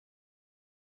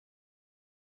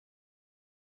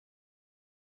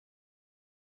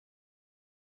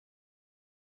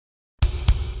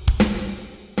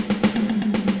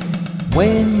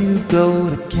When you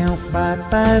go to count by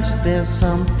fives, there's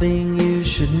something you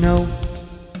should know.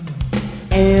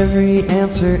 Every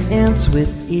answer ends with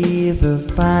either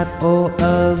 5 or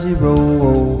a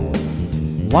 0.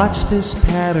 Watch this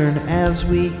pattern as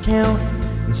we count,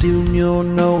 and soon you'll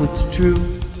know it's true.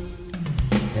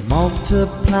 That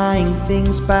multiplying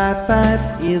things by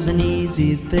 5 is an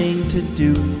easy thing to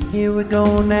do. Here we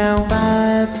go now.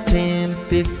 5, 10,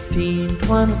 15,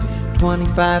 20,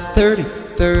 25, 30,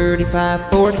 35,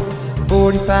 40,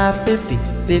 45, 50,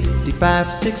 55,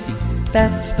 60.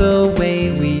 That's the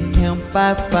way we count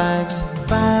by fives.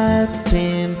 5,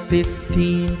 10,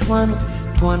 15, 20,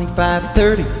 25,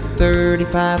 30,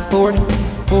 35, 40,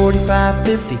 45,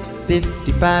 50,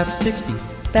 55, 60.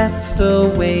 That's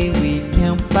the way we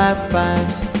count by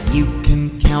fives. You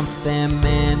can count them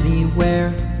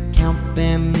anywhere. Count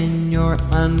them in your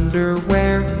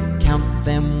underwear. Count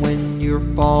them when you're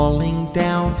falling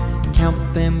down.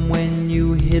 Count them when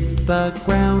you hit the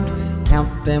ground.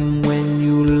 Count them when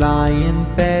you lie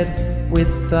in bed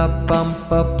with a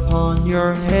bump upon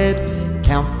your head.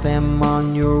 Count them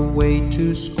on your way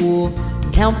to school.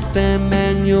 Count them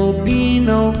and you'll be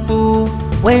no fool.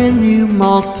 When you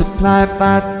multiply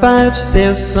by fives,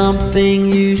 there's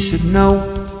something you should know.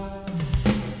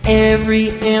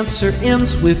 Every answer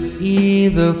ends with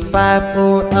either 5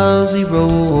 or a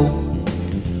 0.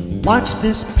 Watch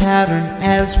this pattern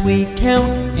as we count,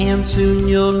 and soon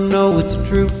you'll know it's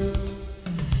true.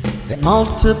 That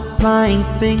multiplying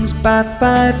things by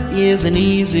 5 is an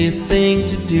easy thing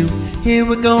to do. Here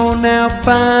we go now.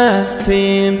 5,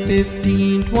 10,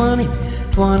 15, 20,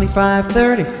 25,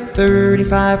 30,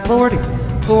 35, 40,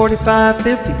 45,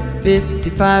 50,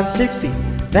 55, 60.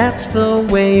 That's the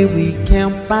way we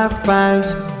count by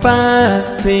fives.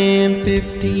 5, 10,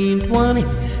 15, 20,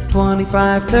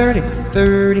 25, 30,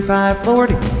 35,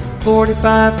 40,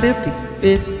 45, 50,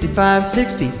 55,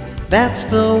 60. That's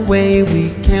the way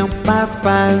we count by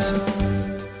fives.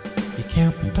 You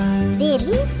count by fives. Did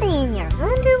he say in your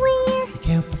underwear? You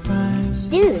count by fives.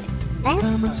 Dude,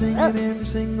 that's Come and sing it every gross.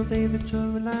 single day that you're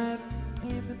alive.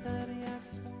 Everybody